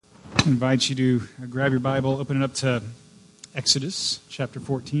I invite you to grab your Bible, open it up to Exodus chapter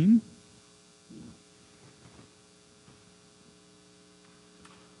 14.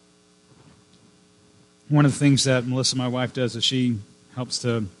 One of the things that Melissa, my wife, does is she helps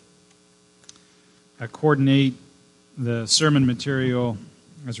to coordinate the sermon material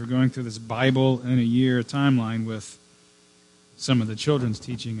as we're going through this Bible in a year timeline with some of the children's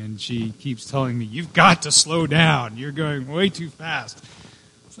teaching, and she keeps telling me, "You've got to slow down. You're going way too fast."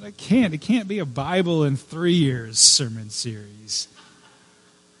 I said, "I can't. It can't be a Bible in 3 years sermon series."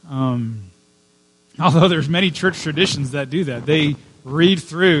 Although there's many church traditions that do that. They read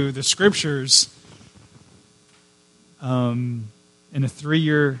through the Scriptures in a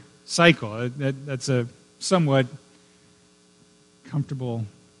 3-year cycle. That's a somewhat comfortable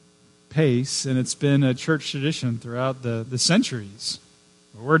pace, and it's been a church tradition throughout the centuries.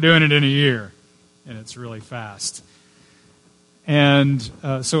 We're doing it in a year, and it's really fast. And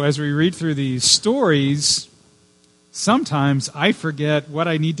so as we read through these stories, sometimes I forget what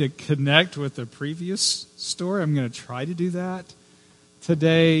I need to connect with the previous story. I'm going to try to do that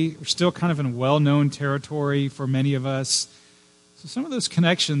today. We're still kind of in well-known territory for many of us. So some of those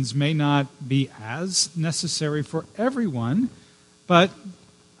connections may not be as necessary for everyone, but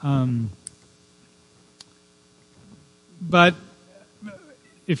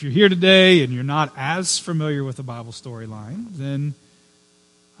if you're here today and you're not as familiar with the Bible storyline, then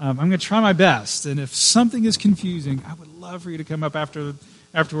I'm going to try my best. And if something is confusing, I would love for you to come up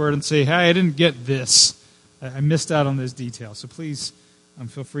afterward and say, "Hey, I didn't get this. I missed out on this detail." So please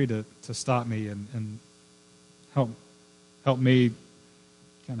feel free to stop me and help me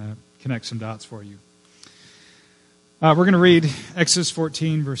kind of connect some dots for you. We're going to read Exodus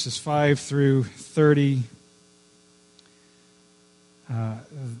 14, verses 5 through 30.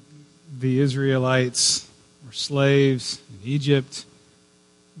 The Israelites were slaves in Egypt.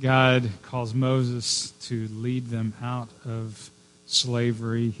 God calls Moses to lead them out of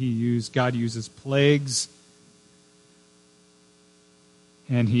slavery. God uses plagues,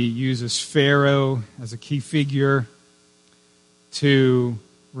 and he uses Pharaoh as a key figure to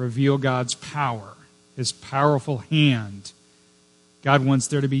reveal God's power, his powerful hand. God wants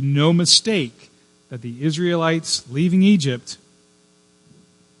there to be no mistake that the Israelites leaving Egypt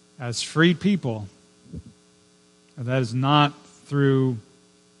as freed people, that is not through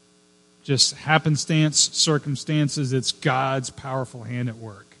just happenstance, circumstances. It's God's powerful hand at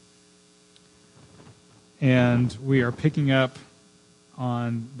work. And we are picking up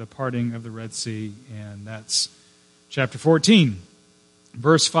on the parting of the Red Sea, and that's chapter 14,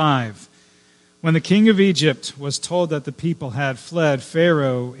 verse 5. When the king of Egypt was told that the people had fled,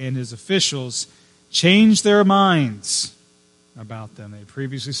 Pharaoh and his officials changed their minds about them. They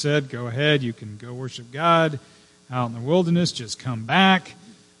previously said, "Go ahead, you can go worship God out in the wilderness, just come back."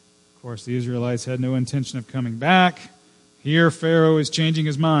 Of course, the Israelites had no intention of coming back. Here, Pharaoh is changing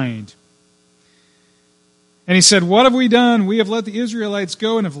his mind. And he said, "What have we done? We have let the Israelites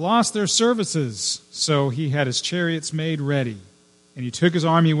go and have lost their services." So he had his chariots made ready, and he took his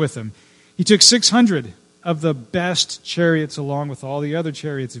army with him. He took 600 of the best chariots along with all the other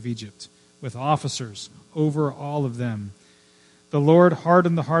chariots of Egypt, with officers over all of them. The Lord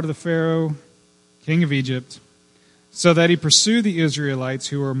hardened the heart of the Pharaoh, king of Egypt, so that he pursued the Israelites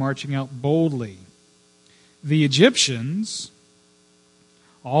who were marching out boldly. The Egyptians,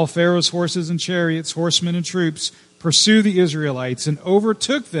 all Pharaoh's horses and chariots, horsemen and troops, pursued the Israelites and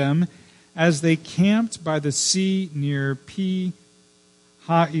overtook them as they camped by the sea near Pi-Hahiroth,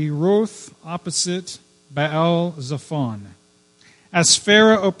 opposite Baal-Zephon. As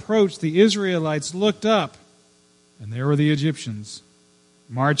Pharaoh approached, the Israelites looked up, and there were the Egyptians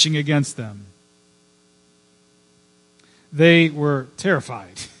marching against them. They were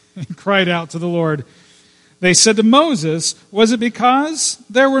terrified and cried out to the Lord. They said to Moses, "Was it because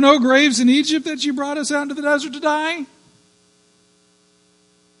there were no graves in Egypt that you brought us out into the desert to die?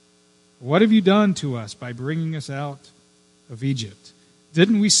 What have you done to us by bringing us out of Egypt?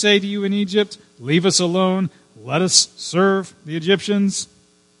 Didn't we say to you in Egypt, 'Leave us alone, let us serve the Egyptians'?"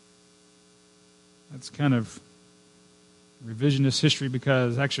 That's kind of revisionist history,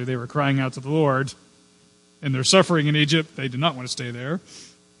 because actually they were crying out to the Lord and they're suffering in Egypt. They did not want to stay there.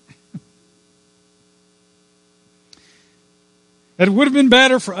 It would have been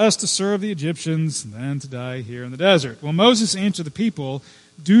better for us to serve the Egyptians than to die here in the desert. Well, Moses answered the people,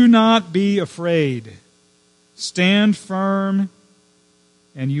 "Do not be afraid. Stand firm,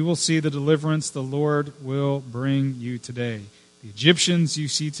 and you will see the deliverance the Lord will bring you today. The Egyptians you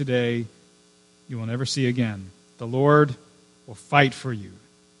see today, you will never see again. The Lord will fight for you.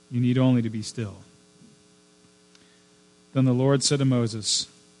 You need only to be still." Then the Lord said to Moses,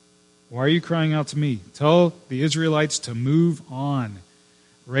 Why are you crying out to me? Tell the Israelites to move on.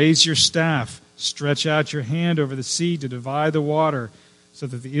 Raise your staff. Stretch out your hand over the sea to divide the water so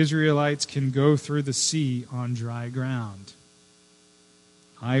that the Israelites can go through the sea on dry ground.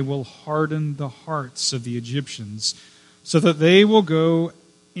 I will harden the hearts of the Egyptians so that they will go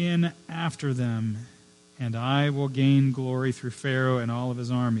in after them, and I will gain glory through Pharaoh and all of his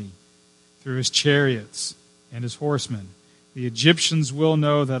army, through his chariots and his horsemen. The Egyptians will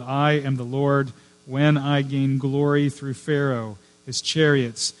know that I am the Lord when I gain glory through Pharaoh, his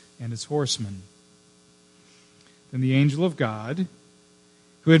chariots, and his horsemen. Then the angel of God,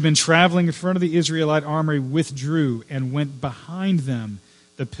 who had been traveling in front of the Israelite army, withdrew and went behind them.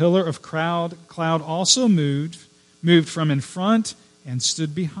 The pillar of cloud also moved from in front and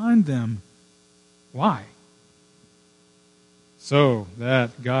stood behind them. Why? So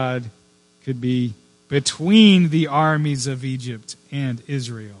that God could be between the armies of Egypt and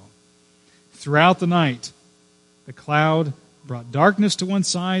Israel. Throughout the night, the cloud brought darkness to one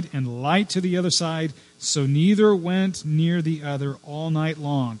side and light to the other side, so neither went near the other all night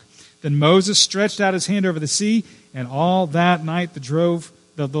long. Then Moses stretched out his hand over the sea, and all that night the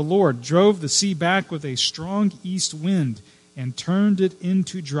Lord drove the sea back with a strong east wind and turned it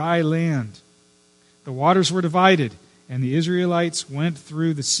into dry land. The waters were divided, and the Israelites went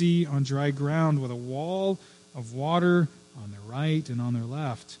through the sea on dry ground with a wall of water on their right and on their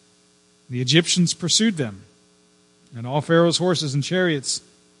left. The Egyptians pursued them, and all Pharaoh's horses and chariots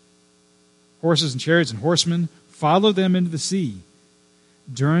and horsemen followed them into the sea.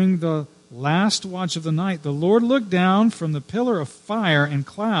 During the last watch of the night, the Lord looked down from the pillar of fire and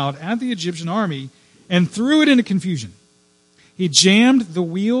cloud at the Egyptian army and threw it into confusion. He jammed the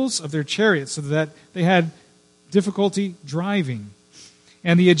wheels of their chariots so that they had difficulty driving.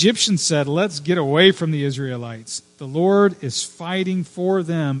 And the Egyptians said, "Let's get away from the Israelites. The Lord is fighting for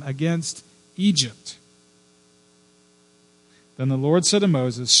them against Egypt." Then the Lord said to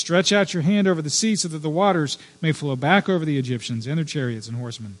Moses, "Stretch out your hand over the sea so that the waters may flow back over the Egyptians and their chariots and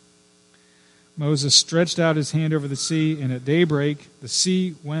horsemen." Moses stretched out his hand over the sea, and at daybreak the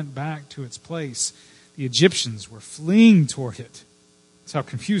sea went back to its place. The Egyptians were fleeing toward it. That's how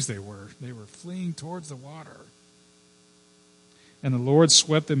confused they were. They were fleeing towards the water. And the Lord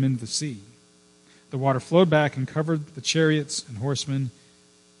swept them into the sea. The water flowed back and covered the chariots and horsemen,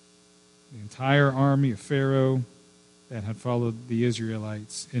 the entire army of Pharaoh that had followed the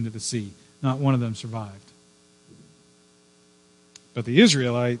Israelites into the sea. Not one of them survived. But the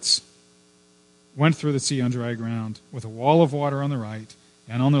Israelites went through the sea on dry ground with a wall of water on the right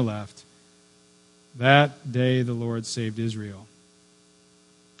and on their left. That day the Lord saved Israel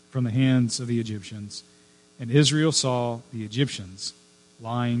from the hands of the Egyptians, and Israel saw the Egyptians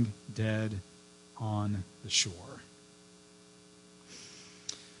lying dead on the shore.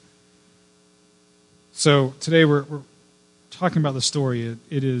 So today we're talking about the story.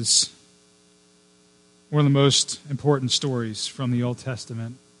 It is one of the most important stories from the Old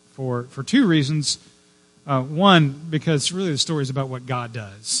Testament for two reasons. One, because really the story is about what God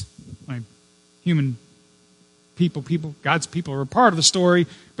does. Human people, God's people are a part of the story,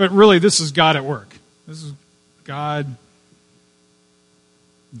 but really this is God at work. This is God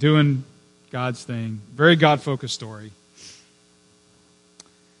doing God's thing. Very God-focused story.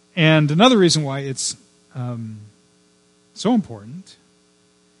 And another reason why it's so important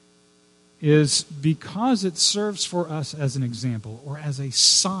is because it serves for us as an example or as a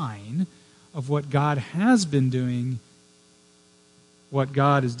sign of what God has been doing, what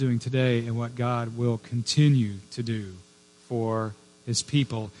God is doing today, and what God will continue to do for His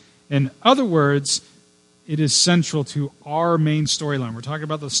people. In other words, it is central to our main storyline. We're talking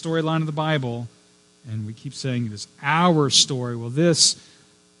about the storyline of the Bible, and we keep saying it is our story. Well, this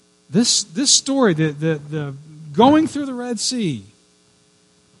story, the going through the Red Sea,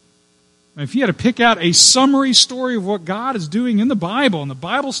 if you had to pick out a summary story of what God is doing in the Bible, in the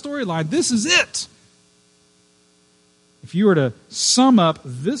Bible storyline, this is it. If you were to sum up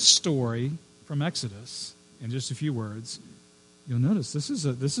this story from Exodus in just a few words, you'll notice this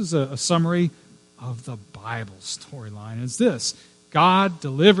is a summary of the Bible storyline. It's this: God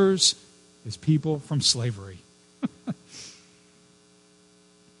delivers His people from slavery.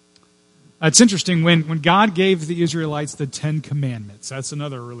 It's interesting, when God gave the Israelites the Ten Commandments, that's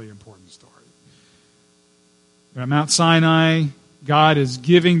another really important story. At Mount Sinai, God is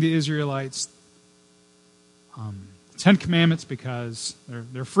giving the Israelites the Ten Commandments because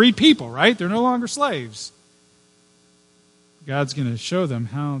they're free people, right? They're no longer slaves. God's going to show them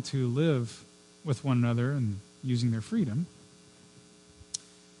how to live with one another and using their freedom.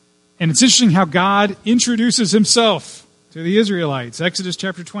 And it's interesting how God introduces Himself to the Israelites. Exodus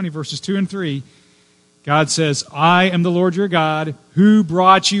chapter 20, verses 2 and 3. God says, I am the Lord your God who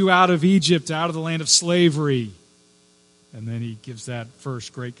brought you out of Egypt, out of the land of slavery. And then he gives that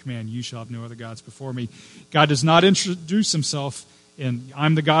first great command, you shall have no other gods before me. God does not introduce himself in,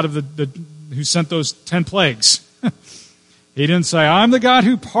 I'm the God of who sent those 10 plagues. He didn't say, I'm the God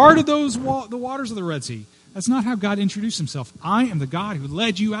who parted the waters of the Red Sea. That's not how God introduced himself. I am the God who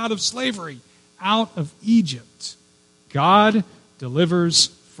led you out of slavery, out of Egypt. God delivers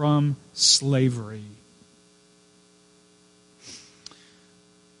from slavery.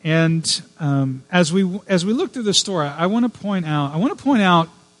 And as we look through this story, I want to point out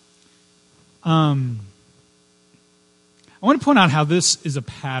how this is a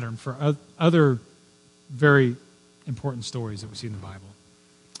pattern for other very important stories that we see in the Bible.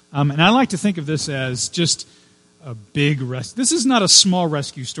 And I like to think of this as just a big rescue. This is not a small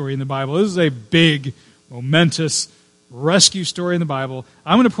rescue story in the Bible. This is a big, momentous rescue story in the Bible.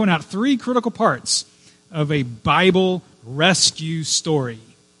 I'm going to point out 3 critical parts of a Bible rescue story.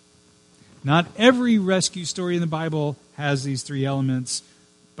 Not every rescue story in the Bible has these 3 elements,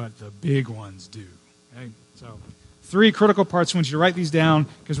 but the big ones do. Okay? So, 3 critical parts. I want you to write these down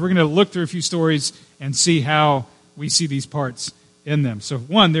because we're going to look through a few stories and see how we see these parts in them. So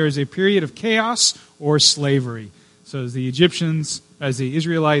 1, there is a period of chaos or slavery. So as the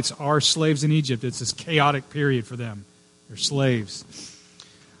Israelites are slaves in Egypt, it's this chaotic period for them. They're slaves.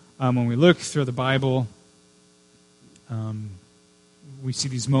 When we look through the Bible, we see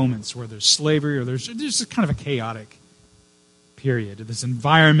these moments where there's slavery or there's just kind of a chaotic period. This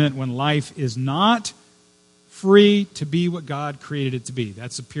environment when life is not free to be what God created it to be.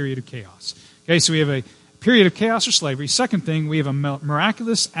 That's a period of chaos. Okay, so we have a period of chaos or slavery. Second thing, we have a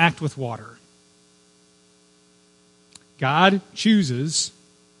miraculous act with water. God chooses,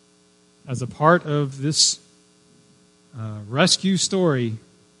 as a part of this rescue story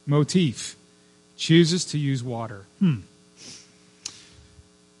motif, chooses to use water.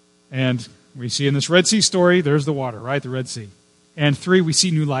 And we see in this Red Sea story, there's the water, right? The Red Sea. And 3, we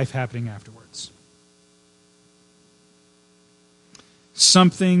see new life happening afterwards.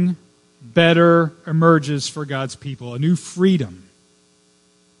 Something better emerges for God's people, a new freedom.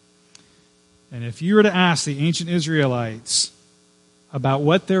 And if you were to ask the ancient Israelites about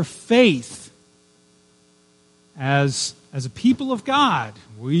what their faith as a people of God,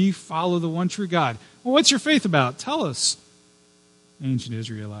 we follow the one true God. Well, what's your faith about? Tell us, ancient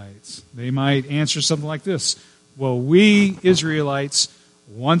Israelites. They might answer something like this. Well, we Israelites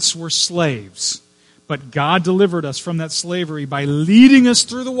once were slaves, but God delivered us from that slavery by leading us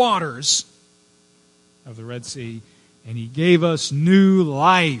through the waters of the Red Sea, and He gave us new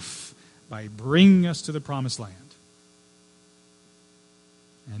life by bringing us to the Promised Land.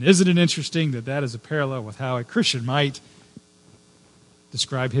 And isn't it interesting that that is a parallel with how a Christian might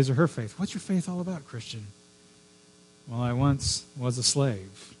describe his or her faith? What's your faith all about, Christian? Well, I once was a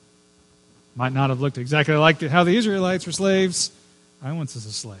slave. Might not have looked exactly like how the Israelites were slaves. I once was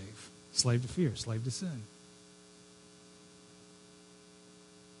a slave. Slave to fear, slave to sin.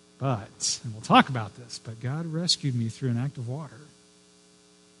 But, and we'll talk about this, but God rescued me through an act of water.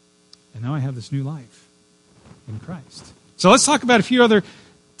 And now I have this new life in Christ. So let's talk about a few other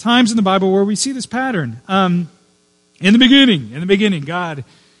times in the Bible where we see this pattern. In the beginning, God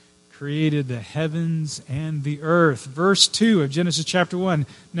created the heavens and the earth. Verse 2 of Genesis chapter 1.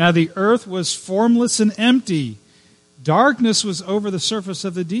 Now the earth was formless and empty. Darkness was over the surface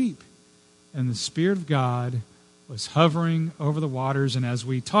of the deep. And the Spirit of God was hovering over the waters. And as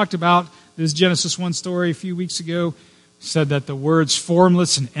we talked about this Genesis 1 story a few weeks ago, said that the words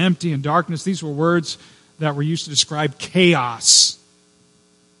formless and empty and darkness, these were words that were used to describe chaos.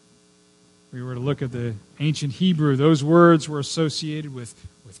 If we were to look at the ancient Hebrew, those words were associated with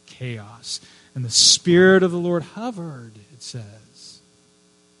chaos. And the Spirit of the Lord hovered, it says.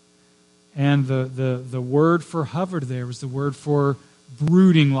 And the word for hovered there was the word for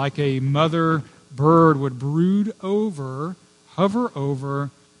brooding, like a mother bird would hover over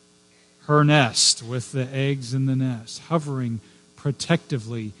her nest with the eggs in the nest, hovering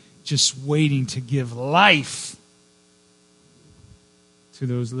protectively, just waiting to give life to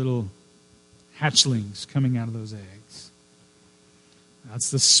those little hatchlings coming out of those eggs.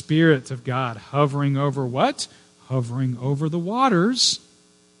 That's the Spirit of God hovering over what? Hovering over the waters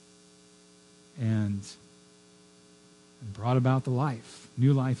and brought about the life,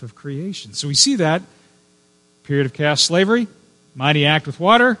 new life of creation. So we see that period of chaos, slavery, mighty act with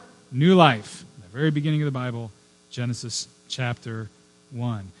water, new life. The very beginning of the Bible, Genesis chapter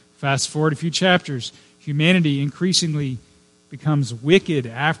 1. Fast forward a few chapters, humanity increasingly becomes wicked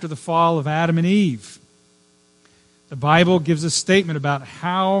after the fall of Adam and Eve. The Bible gives a statement about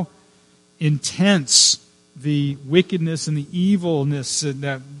how intense the wickedness and the evilness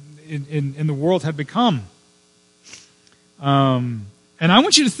that in the world had become. And I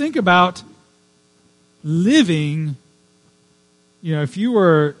want you to think about living, if you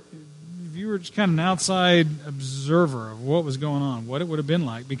were just kind of an outside observer of what was going on, what it would have been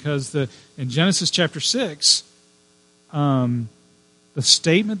like. Because in Genesis chapter 6, the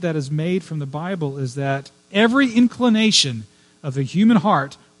statement that is made from the Bible is that every inclination of the human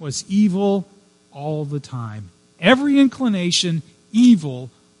heart was evil all the time. Every inclination, evil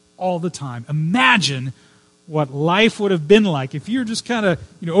all the time. Imagine what life would have been like if you just kind of,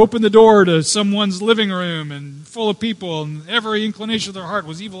 open the door to someone's living room and full of people and every inclination of their heart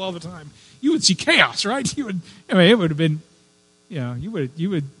was evil all the time. You would see chaos, right? It would have been, you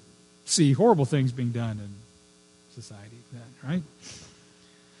would see horrible things being done in society then, right?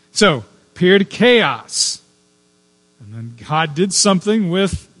 So, period of chaos. And then God did something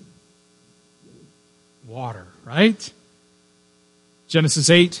with water, right? Genesis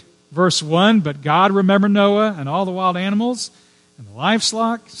 8, verse 1, but God remembered Noah and all the wild animals and the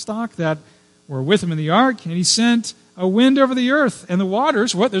livestock that were with him in the ark, and he sent a wind over the earth, and the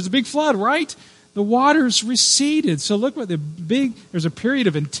waters, there's a big flood, right? The waters receded. So look what there's a period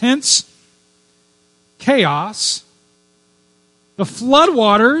of intense chaos, the flood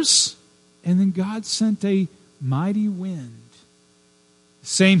waters, and then God sent a mighty wind. The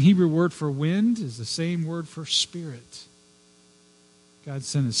same Hebrew word for wind is the same word for spirit. God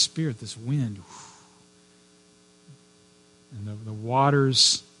sent His Spirit, this wind. And the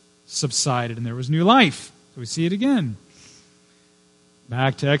waters subsided and there was new life. So we see it again.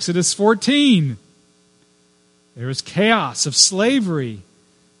 Back to Exodus 14. There was chaos of slavery.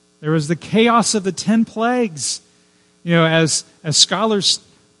 There was the chaos of the 10 plagues. As scholars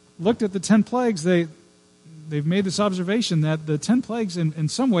looked at the 10 plagues, they've made this observation that the 10 plagues in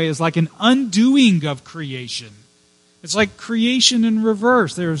some way is like an undoing of creation. It's like creation in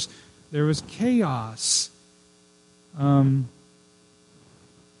reverse. There was chaos.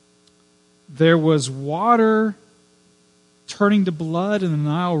 There was water turning to blood in the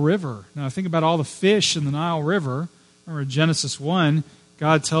Nile River. Now think about all the fish in the Nile River. Remember Genesis 1,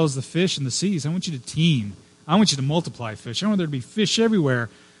 God tells the fish in the seas, I want you to teem. I want you to multiply fish. I want there to be fish everywhere.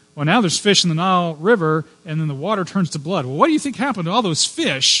 Well, now there's fish in the Nile River, and then the water turns to blood. Well, what do you think happened to all those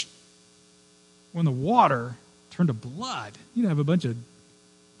fish when the water turned to blood? You'd have a bunch of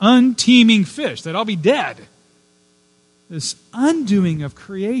unteeming fish. They'd all be dead. This undoing of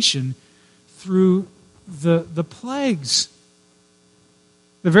creation through the plagues.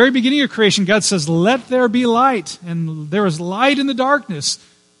 The very beginning of creation, God says, let there be light. And there was light in the darkness.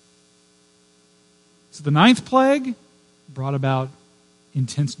 So the 9th plague brought about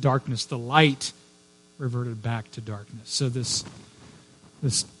intense darkness. The light reverted back to darkness. So this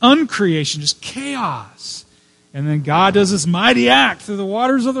uncreation, just chaos. And then God does this mighty act through the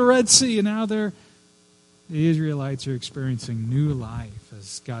waters of the Red Sea. And now the Israelites are experiencing new life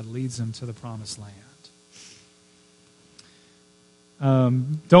as God leads them to the promised land.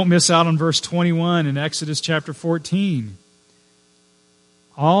 Don't miss out on verse 21 in Exodus chapter 14.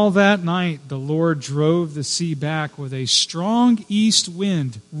 All that night the Lord drove the sea back with a strong east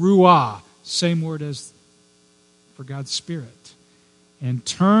wind, ruah, same word as for God's Spirit, and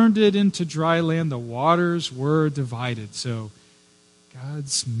turned it into dry land. The waters were divided. So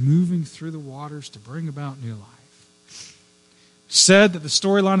God's moving through the waters to bring about new life. Said that the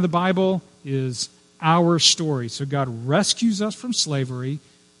storyline of the Bible is our story. So God rescues us from slavery.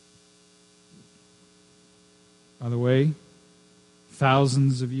 By the way,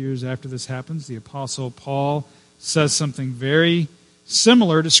 thousands of years after this happens, the Apostle Paul says something very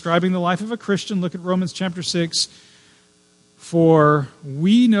similar, describing the life of a Christian. Look at Romans chapter 6. For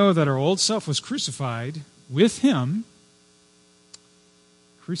we know that our old self was crucified with Him,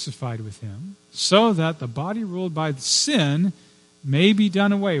 so that the body ruled by sin may be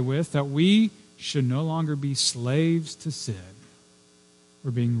done away with, that we should no longer be slaves to sin.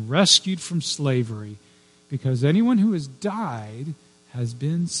 We're being rescued from slavery because anyone who has died has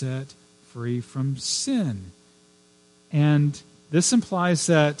been set free from sin. And this implies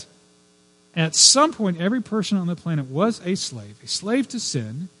that at some point every person on the planet was a slave to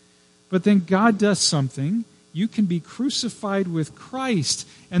sin, but then God does something. You can be crucified with Christ.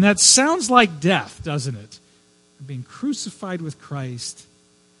 And that sounds like death, doesn't it? Being crucified with Christ.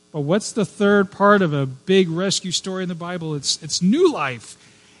 But what's the third part of a big rescue story in the Bible? It's new life.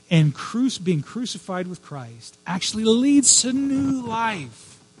 And being crucified with Christ actually leads to new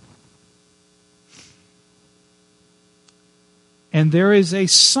life. And there is a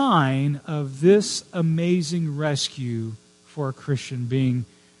sign of this amazing rescue for a Christian, being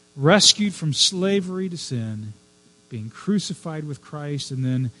rescued from slavery to sin, being crucified with Christ, and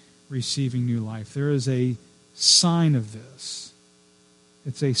then receiving new life. There is a sign of this.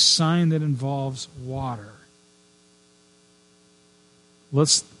 It's a sign that involves water.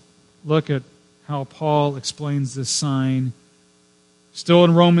 Let's look at how Paul explains this sign. Still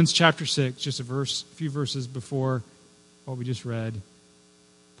in Romans chapter 6, just a few verses before what we just read.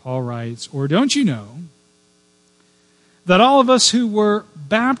 Paul writes, "Or don't you know that all of us who were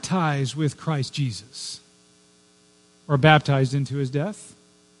baptized with Christ Jesus are baptized into his death?"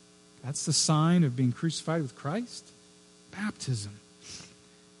 That's the sign of being crucified with Christ. Baptism.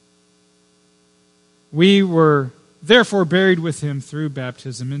 "We were therefore buried with him through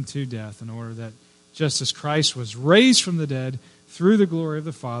baptism into death, in order that just as Christ was raised from the dead through the glory of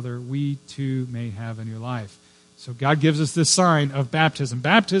the Father, we too may have a new life." So God gives us this sign of baptism.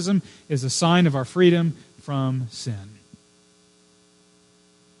 Baptism is a sign of our freedom from sin.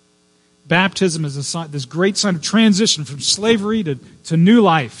 Baptism is a sign, this great sign of transition from slavery to new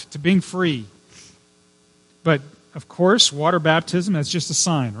life, to being free. But, of course, water baptism, that's just a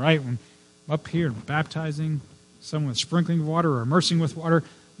sign, right? When I'm up here baptizing someone with sprinkling of water or immersing with water,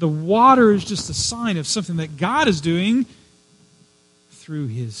 the water is just a sign of something that God is doing through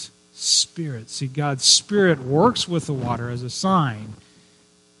his Spirit. See, God's Spirit works with the water as a sign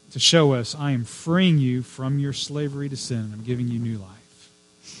to show us, I am freeing you from your slavery to sin, and I'm giving you new life.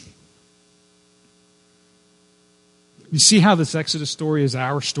 You see how this Exodus story is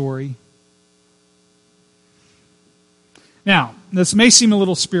our story? Now, this may seem a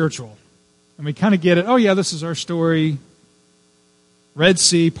little spiritual, and we kind of get it. Oh yeah, this is our story. Red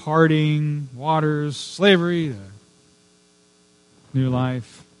Sea, parting, waters, slavery, new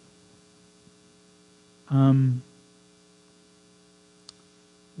life.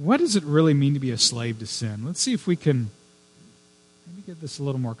 What does it really mean to be a slave to sin? Let's see if we can maybe get this a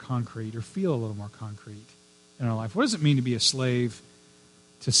little more concrete or feel a little more concrete in our life. What does it mean to be a slave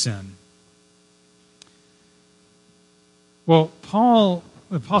to sin? Well, the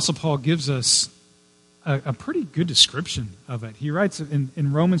Apostle Paul gives us a pretty good description of it. He writes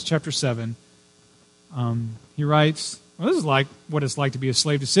in Romans chapter 7, he writes, well, this is like what it's like to be a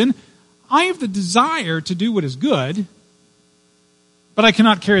slave to sin. I have the desire to do what is good, but I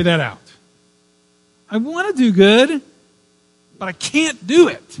cannot carry that out. I want to do good, but I can't do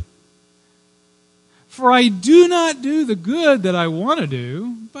it. For I do not do the good that I want to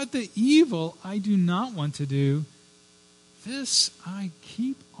do, but the evil I do not want to do, this I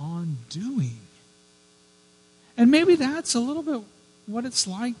keep on doing. And maybe that's a little bit what it's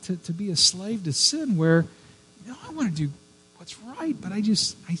like to be a slave to sin, where I want to do what's right, but I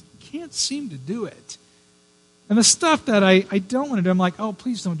can't seem to do it. And the stuff that I don't want to do, I'm like, oh,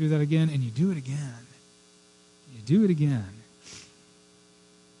 please don't do that again. And you do it again. You do it again.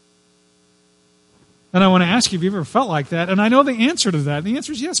 And I want to ask you if you've ever felt like that. And I know the answer to that. And the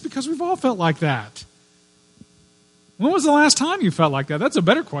answer is yes, because we've all felt like that. When was the last time you felt like that? That's a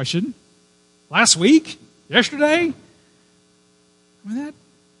better question. Last week? Yesterday? I mean,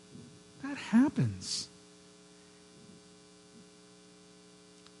 that happens.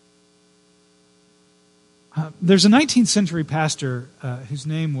 There's a 19th century pastor whose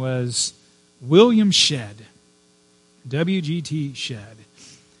name was William Shedd, W.G.T. Shedd.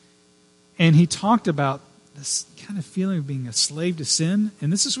 And he talked about this kind of feeling of being a slave to sin.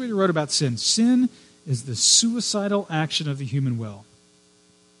 And this is what he wrote about sin. Sin is the suicidal action of the human will.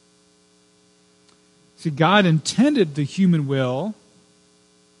 See, God intended the human will,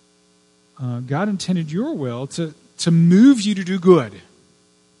 God intended your will to move you to do good.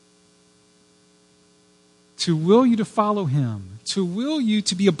 To will you to follow him, to will you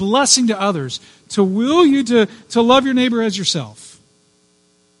to be a blessing to others, to will you to love your neighbor as yourself.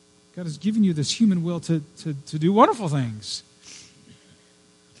 God has given you this human will to do wonderful things.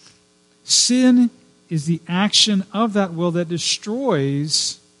 Sin is the action of that will that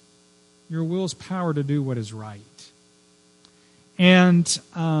destroys your will's power to do what is right. And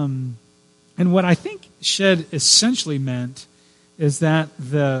what I think Shedd essentially meant is that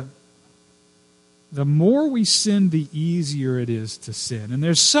the more we sin, the easier it is to sin. And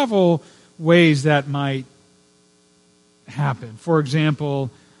there's several ways that might happen. For example,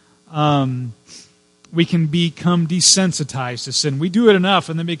 we can become desensitized to sin. We do it enough,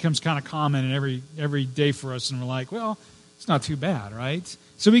 and then it becomes kind of common and every day for us, and we're like, well, it's not too bad, right?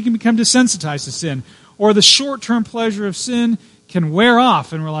 So we can become desensitized to sin. Or the short-term pleasure of sin can wear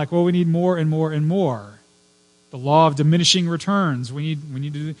off, and we're like, well, we need more and more and more. The law of diminishing returns. We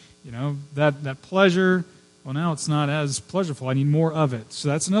need to, that pleasure Well, now it's not as pleasurable. I need more of it. So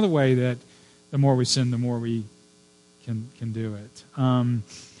that's another way that the more we sin, the more we can do it.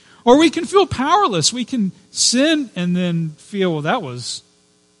 Or we can feel powerless. We can sin and then feel, well, that was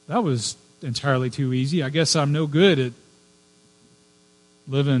entirely too easy. I guess I'm no good at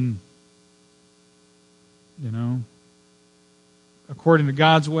living, according to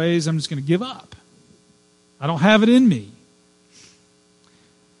God's ways. I'm just going to give up. I don't have it in me.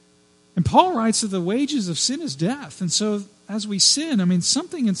 And Paul writes that the wages of sin is death. And so as we sin,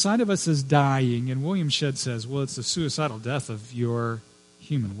 something inside of us is dying. And William Shedd says, well, it's the suicidal death of your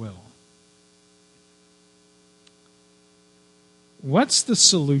human will. What's the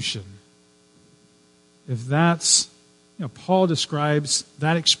solution? If that's, Paul describes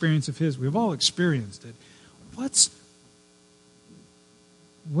that experience of his. We've all experienced it. What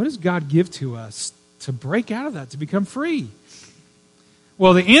does God give to us to break out of that, to become free?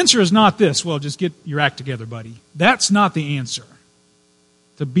 Well, the answer is not this. Well, just get your act together, buddy. That's not the answer.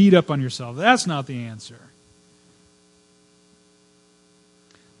 To beat up on yourself. That's not the answer.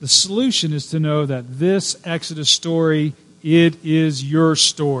 The solution is to know that this Exodus story, it is your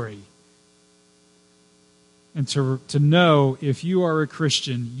story. And to know if you are a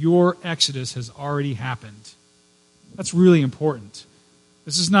Christian, your Exodus has already happened. That's really important.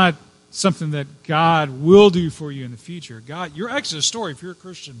 This is not something that God will do for you in the future. Your Exodus story, if you're a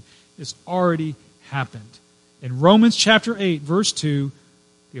Christian, has already happened. In Romans chapter 8, verse 2,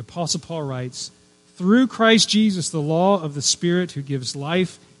 the Apostle Paul writes, "Through Christ Jesus, the law of the Spirit who gives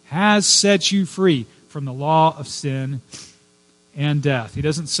life has set you free from the law of sin and death." He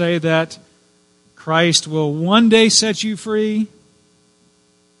doesn't say that Christ will one day set you free,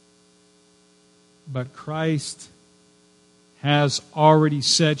 but Christ has already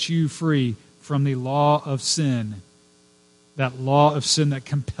set you free from the law of sin. That law of sin that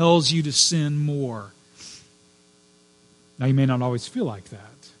compels you to sin more. Now, you may not always feel like that.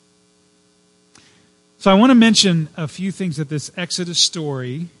 So I want to mention a few things that this Exodus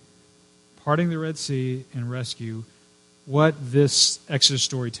story, parting the Red Sea and rescue, what this Exodus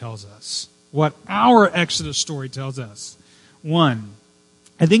story tells us. What our Exodus story tells us. One,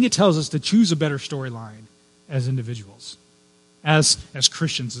 I think it tells us to choose a better storyline as individuals. As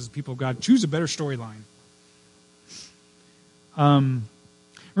Christians, as people of God, choose a better storyline.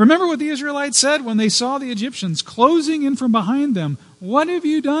 Remember what the Israelites said when they saw the Egyptians closing in from behind them? "What have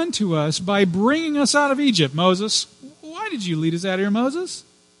you done to us by bringing us out of Egypt, Moses?" Why did you lead us out of here, Moses?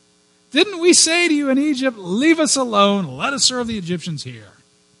 Didn't we say to you in Egypt, "Leave us alone, let us serve the Egyptians here"?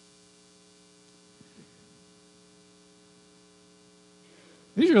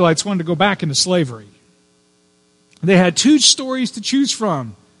 The Israelites wanted to go back into slavery. They had two stories to choose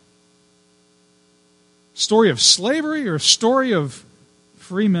from. Story of slavery or story of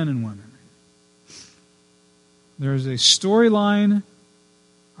free men and women. There is a storyline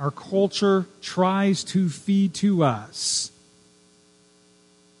our culture tries to feed to us.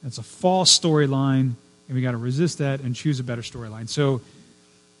 It's a false storyline, and we got to resist that and choose a better storyline. So,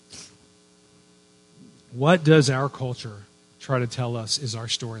 what does our culture try to tell us is our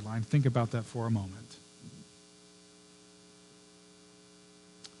storyline? Think about that for a moment.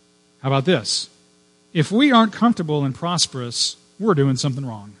 How about this? If we aren't comfortable and prosperous, we're doing something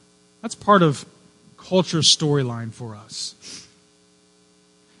wrong. That's part of culture's storyline for us.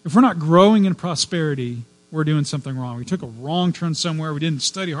 If we're not growing in prosperity, we're doing something wrong. We took a wrong turn somewhere. We didn't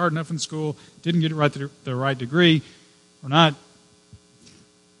study hard enough in school. Didn't get the right degree. We're not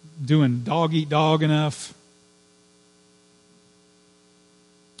doing dog eat dog enough.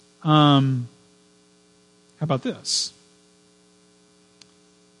 How about this?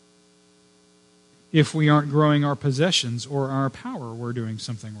 If we aren't growing our possessions or our power, we're doing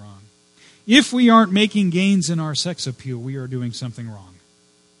something wrong. If we aren't making gains in our sex appeal, we are doing something wrong.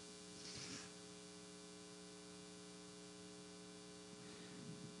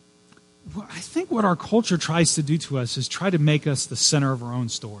 Well, I think what our culture tries to do to us is try to make us the center of our own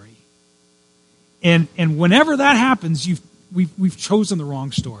story. And whenever that happens, we've chosen the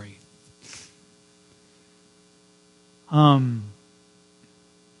wrong story. When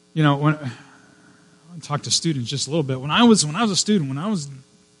I talk to students just a little bit. When I was a student, when I was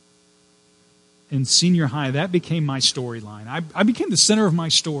in senior high, that became my storyline. I became the center of my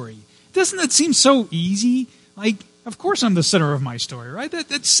story. Doesn't that seem so easy? Like, of course I'm the center of my story, right?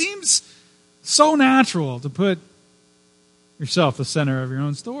 That seems so natural to put yourself the center of your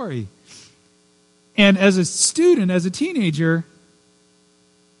own story. And as a student, as a teenager,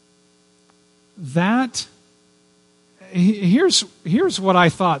 here's what I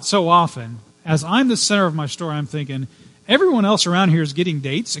thought so often. As I'm the center of my story, I'm thinking, everyone else around here is getting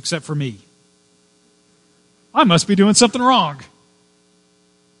dates except for me. I must be doing something wrong.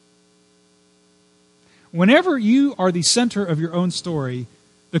 Whenever you are the center of your own story,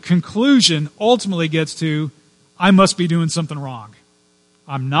 the conclusion ultimately gets to, I must be doing something wrong.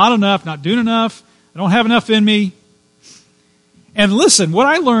 I'm not enough, not doing enough. I don't have enough in me. And listen, what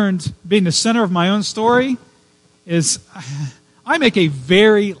I learned being the center of my own story is I make a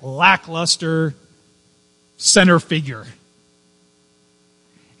very lackluster center figure.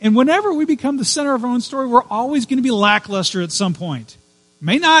 And whenever we become the center of our own story, we're always going to be lackluster at some point.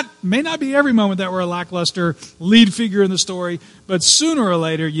 May not be every moment that we're a lackluster lead figure in the story, but sooner or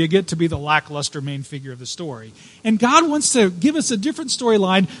later you get to be the lackluster main figure of the story. And God wants to give us a different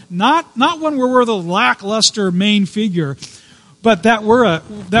storyline, not one where we're the lackluster main figure, but that we're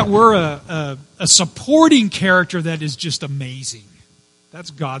a supporting character that is just amazing. That's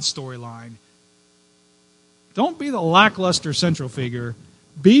God's storyline. Don't be the lackluster central figure.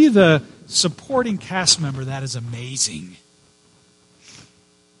 Be the supporting cast member that is amazing.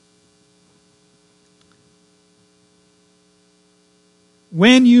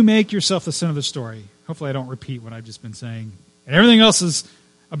 When you make yourself the center of the story, hopefully I don't repeat what I've just been saying, and everything else is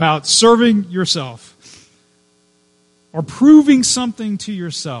about serving yourself or proving something to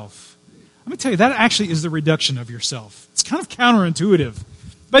yourself. Let me tell you, that actually is the reduction of yourself. It's kind of counterintuitive.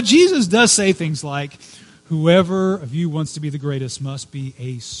 But Jesus does say things like, whoever of you wants to be the greatest must be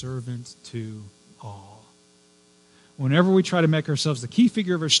a servant to all. Whenever we try to make ourselves the key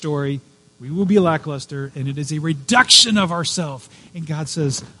figure of our story, we will be lackluster, and it is a reduction of ourselves. And God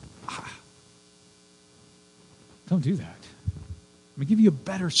says, don't do that. I'm going to give you a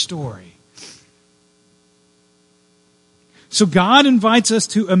better story. So God invites us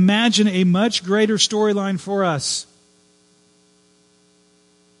to imagine a much greater storyline for us.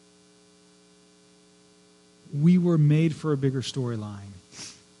 We were made for a bigger storyline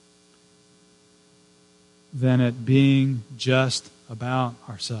than it being just about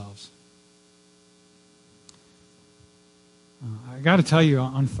ourselves. I got to tell you,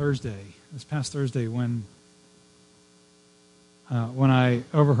 on Thursday, this past Thursday, when I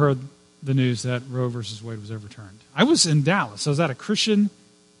overheard the news that Roe versus Wade was overturned, I was in Dallas. I was at a Christian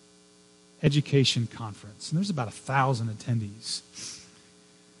education conference, and there's about 1,000 attendees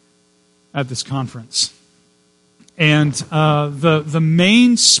at this conference. And the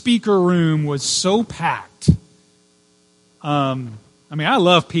main speaker room was so packed. I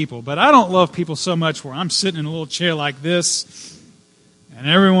love people, but I don't love people so much where I'm sitting in a little chair like this and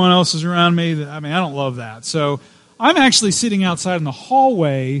everyone else is around me. I don't love that. So I'm actually sitting outside in the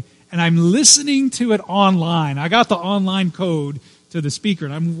hallway and I'm listening to it online. I got the online code to the speaker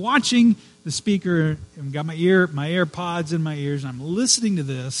and I'm watching the speaker and got my AirPods in my ears and I'm listening to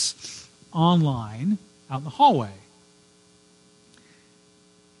this online out in the hallway.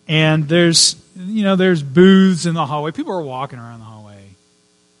 And there's booths in the hallway. People are walking around the hallway.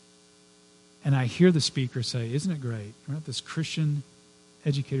 And I hear the speaker say, isn't it great? We're at this Christian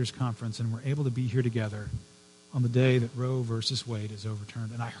educators conference and we're able to be here together on the day that Roe versus Wade is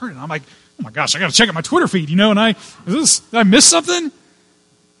overturned. And I heard it. And I'm like, oh my gosh, I got to check out my Twitter feed, and did I miss something?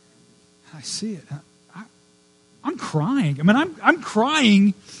 I see it. I'm crying. I'm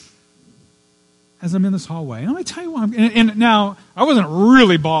crying as I'm in this hallway. And I'm going to tell you why. And now, I wasn't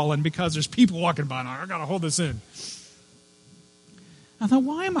really bawling because there's people walking by and I got to hold this in. I thought,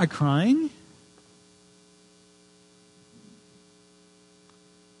 why am I crying?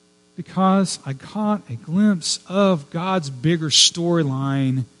 Because I caught a glimpse of God's bigger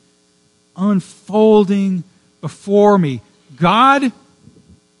storyline unfolding before me. God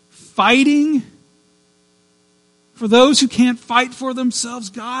fighting for those who can't fight for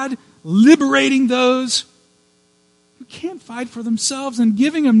themselves. God liberating those who can't fight for themselves and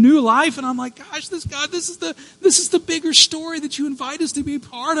giving them new life. And I'm like, gosh, this is the bigger story that you invite us to be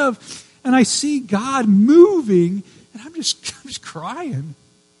part of. And I see God moving, and I'm just crying.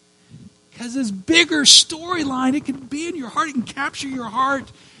 Because this bigger storyline, it can be in your heart, it can capture your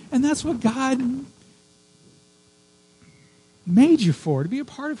heart. And that's what God made you for, to be a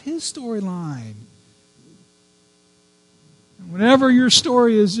part of His storyline. And whenever your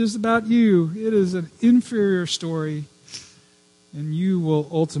story is just about you, it is an inferior story, and you will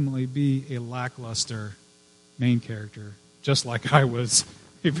ultimately be a lackluster main character, just like I was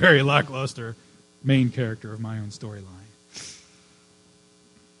a very lackluster main character of my own storyline.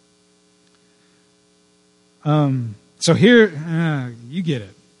 So here, you get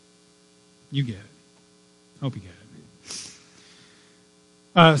it. You get it. Hope you get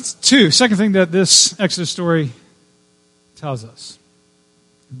it. Second thing that this Exodus story tells us.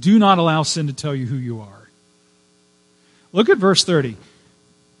 Do not allow sin to tell you who you are. Look at verse 30.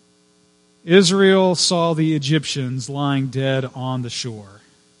 Israel saw the Egyptians lying dead on the shore.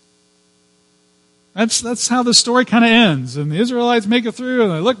 That's how the story kind of ends. And the Israelites make it through,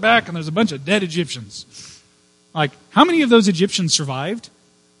 and they look back, and there's a bunch of dead Egyptians. Like, how many of those Egyptians survived?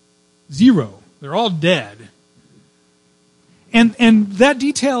 0. They're all dead. And that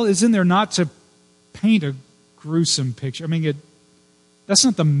detail is in there not to paint a gruesome picture. I mean, that's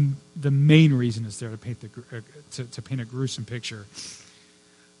not the main reason it's there to paint to paint a gruesome picture.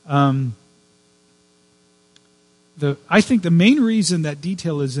 I think the main reason that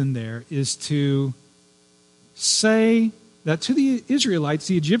detail is in there is to say that to the Israelites,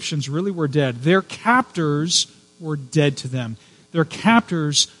 the Egyptians really were dead. Their captors were dead to them. Their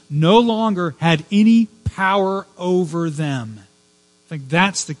captors no longer had any power over them. I think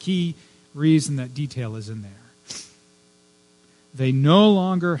that's the key reason that detail is in there. The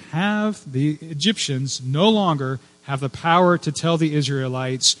Egyptians no longer have the power to tell the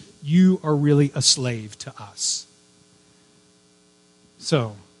Israelites, you are really a slave to us.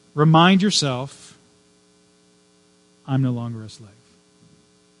 So, remind yourself, I'm no longer a slave.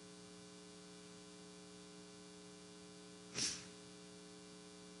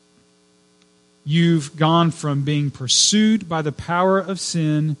 You've gone from being pursued by the power of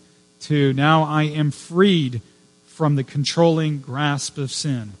sin to now I am freed from the controlling grasp of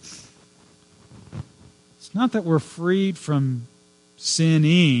sin. It's not that we're freed from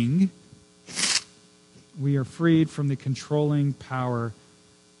sinning. We are freed from the controlling power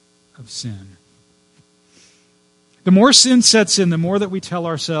of sin. The more sin sets in, the more that we tell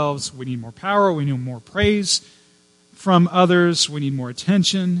ourselves we need more power, we need more praise from others, we need more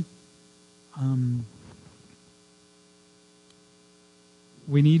attention.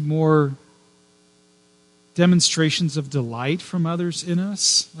 We need more demonstrations of delight from others in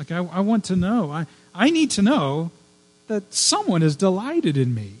us. Like, I want to know. I need to know that someone is delighted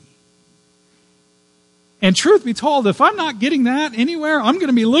in me. And truth be told, if I'm not getting that anywhere, I'm going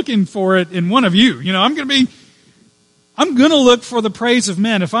to be looking for it in one of you. You know, I'm going to look for the praise of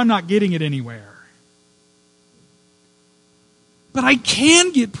men if I'm not getting it anywhere. But I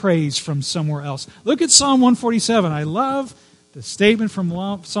can get praise from somewhere else. Look at Psalm 147. I love the statement from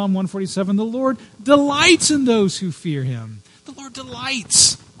Psalm 147. The Lord delights in those who fear Him. The Lord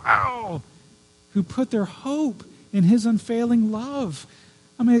delights. Wow. Who put their hope in His unfailing love.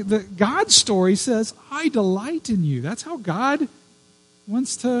 I mean, the God story says, I delight in you. That's how God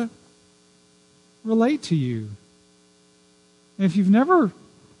wants to relate to you. And if you've never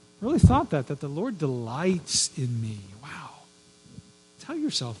really thought that the Lord delights in me, wow. Tell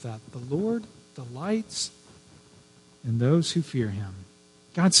yourself that. The Lord delights in those who fear Him.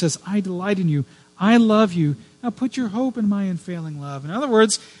 God says, I delight in you. I love you. Now put your hope in my unfailing love. In other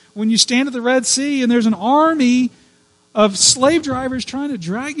words, when you stand at the Red Sea and there's an army of slave drivers trying to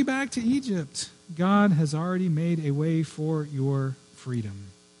drag you back to Egypt, God has already made a way for your freedom.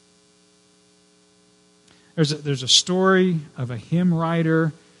 There's a story of a hymn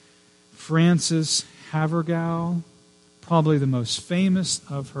writer, Frances Havergal. Probably the most famous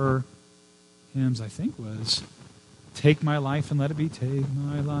of her hymns, I think, was Take My Life and Let It Be, Take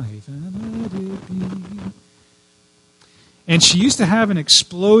My Life and Let It Be. And she used to have an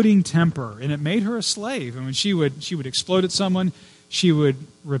exploding temper, and it made her a slave. And when she would explode at someone, she would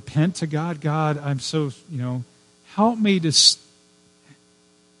repent to God. God, I'm so, help me to...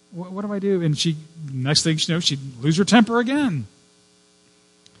 What do I do? And next thing she knows, she'd lose her temper again.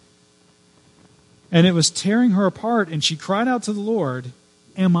 And it was tearing her apart, and she cried out to the Lord,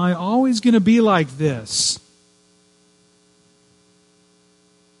 am I always going to be like this?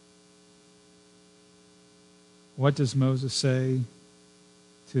 What does Moses say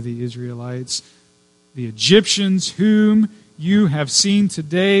to the Israelites? The Egyptians whom you have seen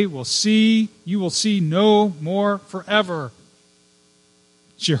today you will see no more forever.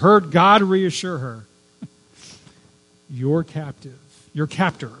 She heard God reassure her. Your captor,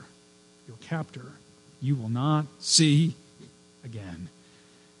 you will not see again.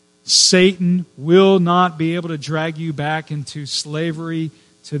 Satan will not be able to drag you back into slavery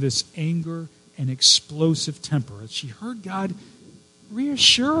to this anger and explosive temper. She heard God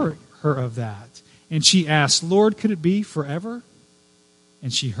reassure her of that. And she asked, Lord, could it be forever?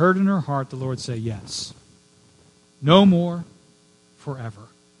 And she heard in her heart the Lord say, yes. No more forever.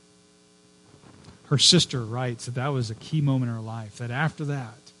 Her sister writes that was a key moment in her life. That after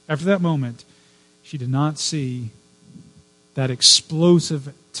that moment, she did not see that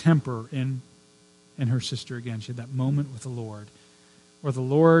explosive temper in her sister again. She had that moment with the Lord, where the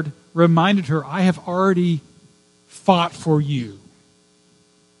Lord reminded her, I have already fought for you.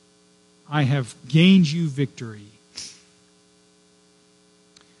 I have gained you victory.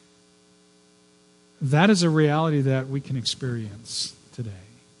 that is a reality that we can experience today.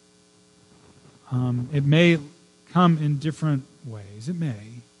 It may come in different ways. It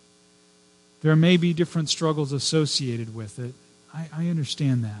may. There may be different struggles associated with it. I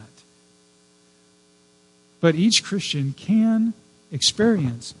understand that. But each Christian can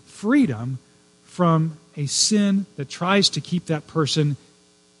experience freedom from a sin that tries to keep that person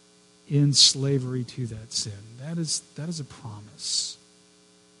in slavery to that sin. That is a promise.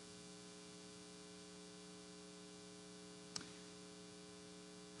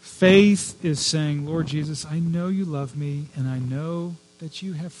 Faith is saying, Lord Jesus, I know you love me, and I know that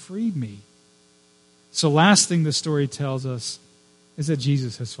you have freed me. So last thing the story tells us is that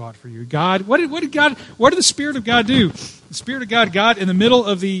Jesus has fought for you. God, what did the Spirit of God do? The Spirit of God got in the middle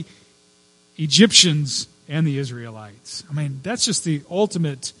of the Egyptians and the Israelites. I mean, that's just the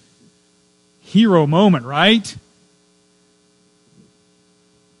ultimate hero moment, right?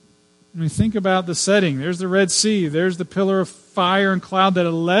 I mean, think about the setting. There's the Red Sea. There's the pillar of fire and cloud that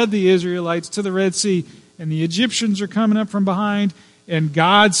had led the Israelites to the Red Sea. And the Egyptians are coming up from behind. And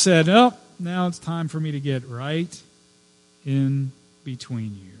God said, oh, now it's time for me to get right in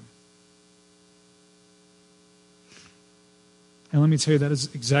between you. And let me tell you, that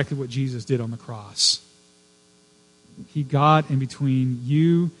is exactly what Jesus did on the cross. He got in between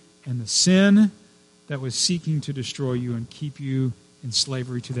you and the sin that was seeking to destroy you and keep you in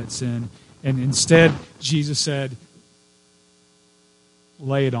slavery to that sin. And instead, Jesus said,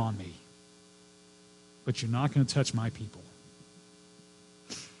 lay it on me. But you're not going to touch my people.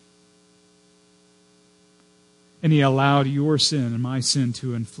 And he allowed your sin and my sin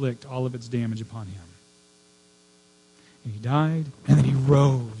to inflict all of its damage upon him. And he died, and then he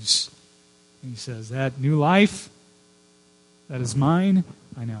rose. And he says, that new life that is mine,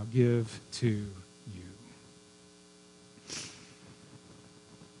 I now give to you.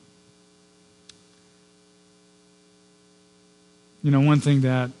 You know, one thing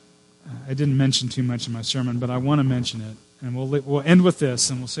that I didn't mention too much in my sermon, but I want to mention it, and we'll end with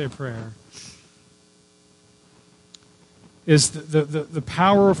this, and we'll say a prayer, is the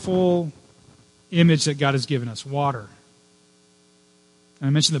powerful image that God has given us, water. And I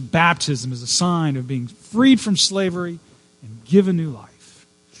mentioned that baptism is a sign of being freed from slavery and given new life.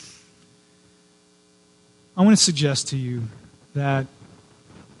 I want to suggest to you that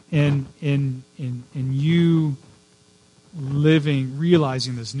in you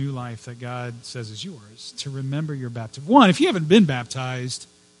realizing this new life that God says is yours, to remember your baptism. One, if you haven't been baptized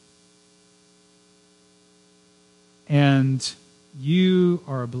and you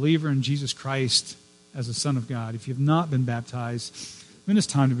are a believer in Jesus Christ as a Son of God, if you've not been baptized, then it's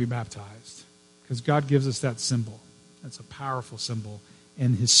time to be baptized, because God gives us that symbol. That's a powerful symbol,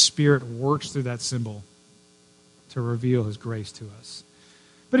 and His Spirit works through that symbol to reveal His grace to us.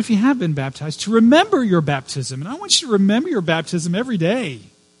 But if you have been baptized, to remember your baptism. And I want you to remember your baptism every day.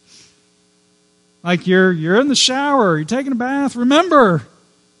 Like you're in the shower, you're taking a bath. Remember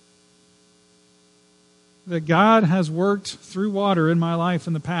that God has worked through water in my life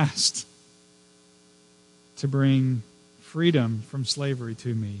in the past to bring freedom from slavery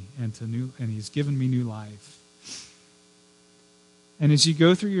to me and He's given me new life. And as you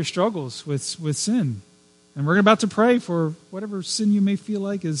go through your struggles with sin, and we're about to pray for whatever sin you may feel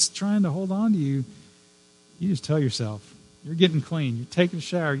like is trying to hold on to you, you just tell yourself, you're getting clean, you're taking a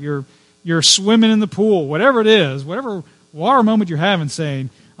shower, you're swimming in the pool, whatever it is, whatever water moment you're having, saying,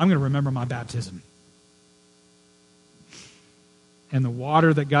 I'm going to remember my baptism. And the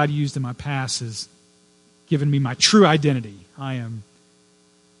water that God used in my past has given me my true identity. I am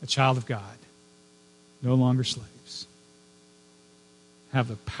a child of God, no longer slaves. Have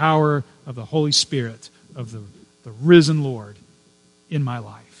the power of the Holy Spirit of the risen Lord in my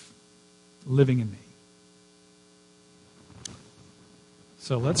life, living in me.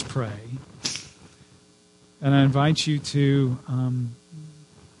 So let's pray. And I invite you to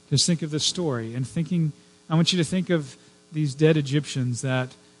just think of this story. And I want you to think of these dead Egyptians that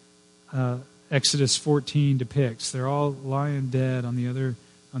Exodus 14 depicts. They're all lying dead on the other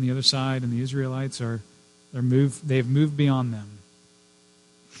side, and the Israelites they've moved beyond them.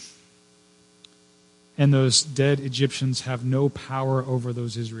 And those dead Egyptians have no power over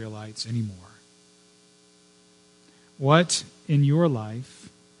those Israelites anymore. What in your life,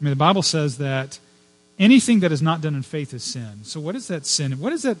 the Bible says that anything that is not done in faith is sin. So what is that sin?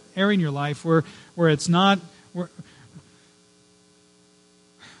 What is that area in your life where it's not, where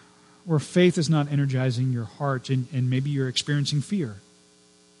faith is not energizing your heart, and maybe you're experiencing fear,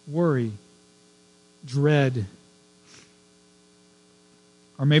 worry, dread?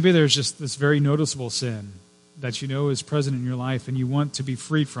 Or maybe there's just this very noticeable sin that you know is present in your life and you want to be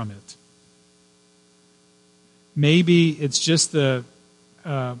freed from it. maybe it's just maybe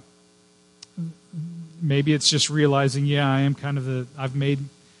it's just realizing, yeah, I am kind of I've made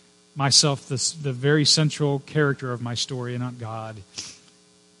myself the very central character of my story and not God.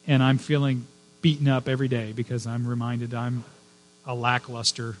 And I'm feeling beaten up every day because I'm reminded I'm a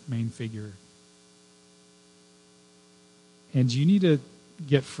lackluster main figure. And you need to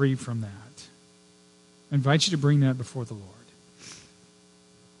get free from that. I invite you to bring that before the Lord.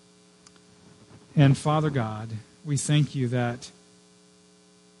 And Father God, we thank you that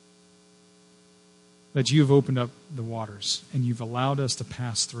you have opened up the waters and you've allowed us to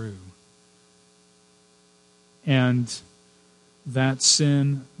pass through. And that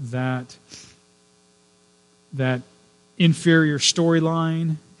sin, that inferior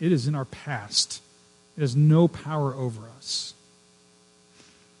storyline, it is in our past. It has no power over us.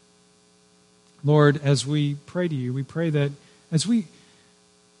 Lord, as we pray to you, we pray that as we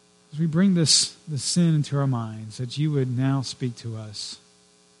bring this sin into our minds, that you would now speak to us.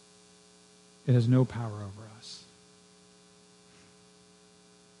 It has no power over us.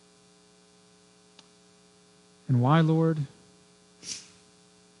 And why, Lord?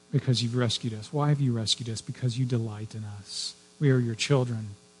 Because you've rescued us. Why have you rescued us? Because you delight in us. We are your children.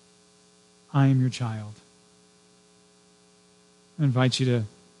 I am your child. I invite you to,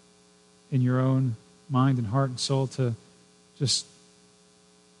 in your own mind and heart and soul, to just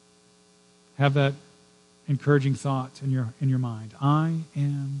have that encouraging thought in your mind. I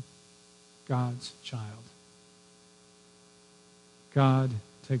am God's child. God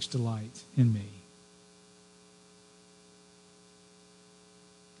takes delight in me.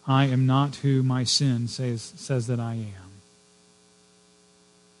 I am not who my sin says that I am.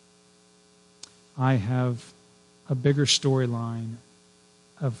 I have a bigger storyline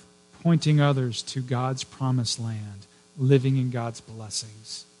of pointing others to God's promised land, living in God's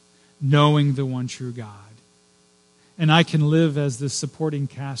blessings, knowing the one true God. And I can live as this supporting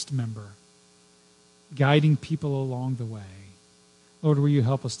cast member, guiding people along the way. Lord, will you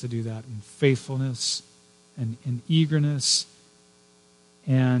help us to do that in faithfulness and in eagerness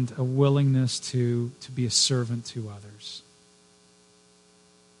and a willingness to be a servant to others.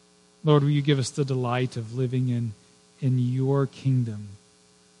 Lord, will you give us the delight of living in your kingdom,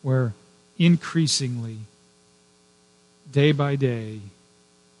 where increasingly, day by day,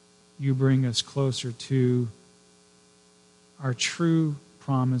 you bring us closer to our true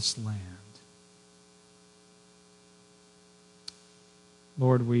promised land.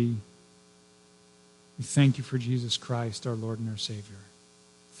 Lord, we thank you for Jesus Christ, our Lord and our Savior.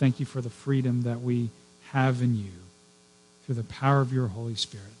 Thank you for the freedom that we have in you through the power of your Holy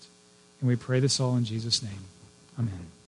Spirit. And we pray this all in Jesus' name. Amen.